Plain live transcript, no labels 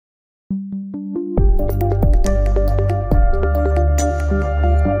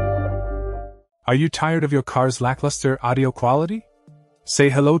Are you tired of your car's lackluster audio quality? Say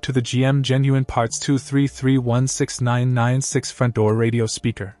hello to the GM Genuine Parts 233169996 front door radio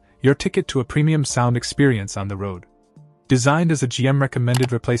speaker, your ticket to a premium sound experience on the road. Designed as a GM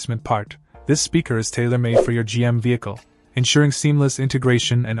recommended replacement part, this speaker is tailor-made for your GM vehicle, ensuring seamless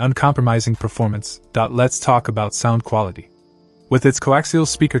integration and uncompromising performance. Let's talk about sound quality. With its coaxial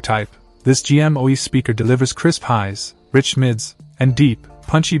speaker type, this GM OE speaker delivers crisp highs, rich mids, and deep,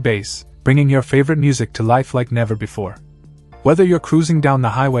 punchy bass, bringing your favorite music to life like never before. Whether you're cruising down the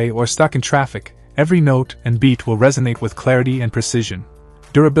highway or stuck in traffic, every note and beat will resonate with clarity and precision.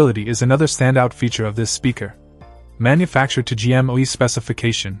 Durability is another standout feature of this speaker. Manufactured to GM OE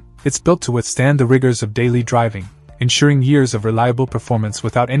specification, it's built to withstand the rigors of daily driving, ensuring years of reliable performance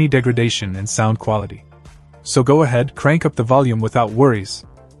without any degradation in sound quality. So go ahead, crank up the volume without worries.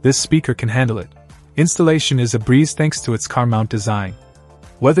 This speaker can handle it. Installation is a breeze thanks to its car mount design.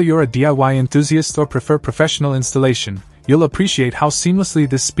 Whether you're a DIY enthusiast or prefer professional installation, you'll appreciate how seamlessly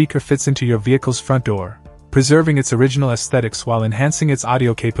this speaker fits into your vehicle's front door, preserving its original aesthetics while enhancing its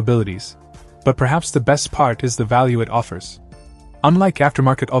audio capabilities. But perhaps the best part is the value it offers. Unlike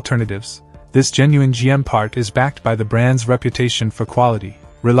aftermarket alternatives, this genuine GM part is backed by the brand's reputation for quality,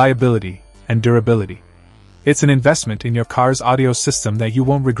 reliability, and durability. It's an investment in your car's audio system that you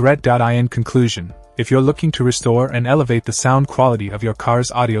won't regret. In conclusion, if you're looking to restore and elevate the sound quality of your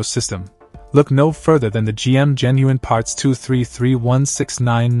car's audio system, look no further than the GM Genuine Parts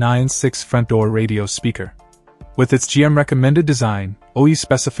 233169996 front door radio speaker. With its GM recommended design, OE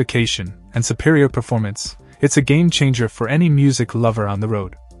specification, and superior performance, it's a game changer for any music lover on the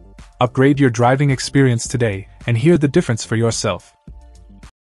road. Upgrade your driving experience today and hear the difference for yourself.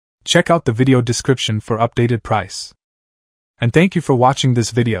 Check out the video description for updated price. And thank you for watching this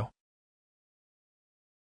video.